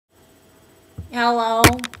Hello?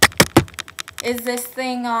 Is this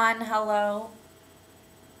thing on? Hello?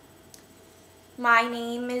 My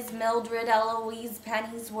name is Mildred Eloise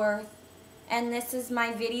Pennysworth, and this is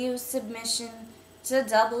my video submission to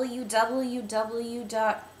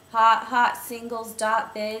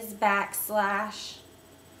www.hotsingles.biz/.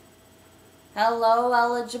 Hello,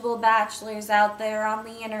 eligible bachelors out there on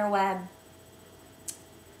the interweb.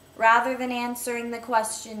 Rather than answering the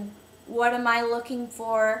question, what am I looking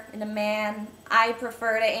for in a man, I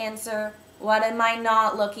prefer to answer, what am I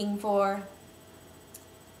not looking for?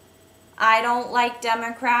 I don't like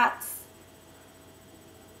Democrats.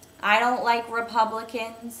 I don't like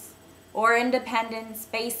Republicans or independents.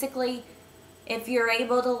 Basically, if you're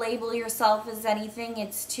able to label yourself as anything,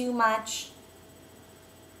 it's too much.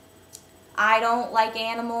 I don't like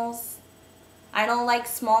animals. I don't like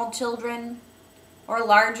small children or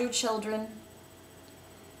larger children.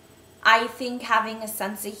 I think having a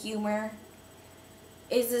sense of humor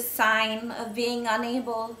is a sign of being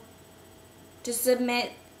unable to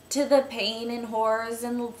submit to the pain and horrors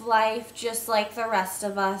in life just like the rest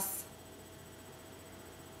of us.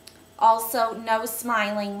 Also, no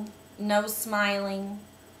smiling. No smiling.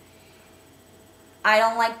 I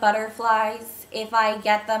don't like butterflies. If I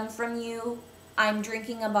get them from you, I'm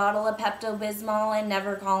drinking a bottle of Pepto-Bismol and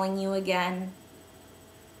never calling you again.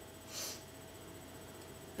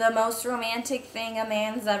 The most romantic thing a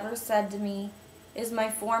man's ever said to me is my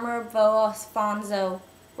former beau Alfonso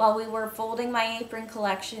while we were folding my apron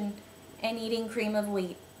collection and eating cream of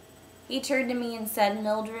wheat. He turned to me and said,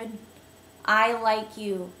 "Mildred, I like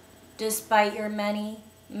you despite your many,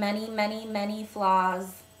 many, many, many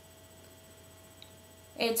flaws."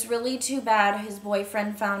 It's really too bad his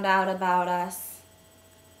boyfriend found out about us.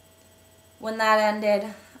 When that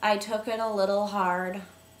ended, I took it a little hard.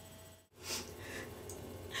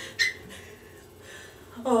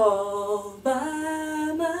 All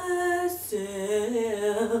by myself,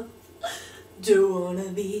 don't wanna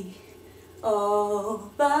be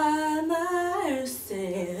all by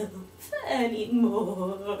myself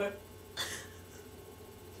anymore.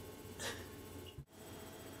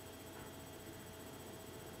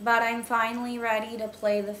 But I'm finally ready to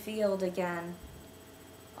play the field again.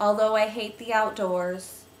 Although I hate the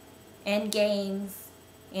outdoors, and games,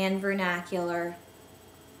 and vernacular.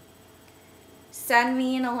 Send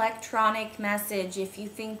me an electronic message if you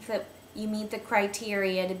think that you meet the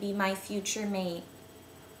criteria to be my future mate.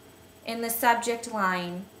 In the subject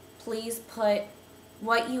line, please put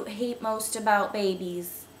what you hate most about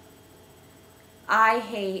babies. I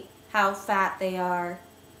hate how fat they are.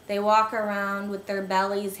 They walk around with their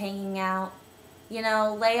bellies hanging out. You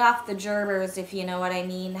know, lay off the gerbers if you know what I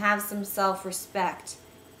mean. Have some self-respect.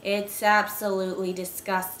 It's absolutely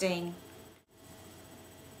disgusting.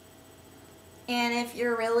 And if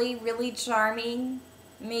you're really, really charming,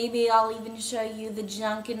 maybe I'll even show you the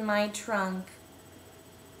junk in my trunk.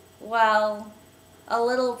 Well, a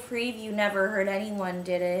little preview never hurt anyone,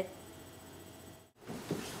 did it?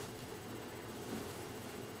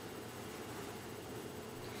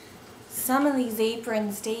 Some of these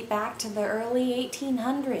aprons date back to the early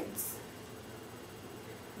 1800s.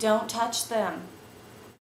 Don't touch them.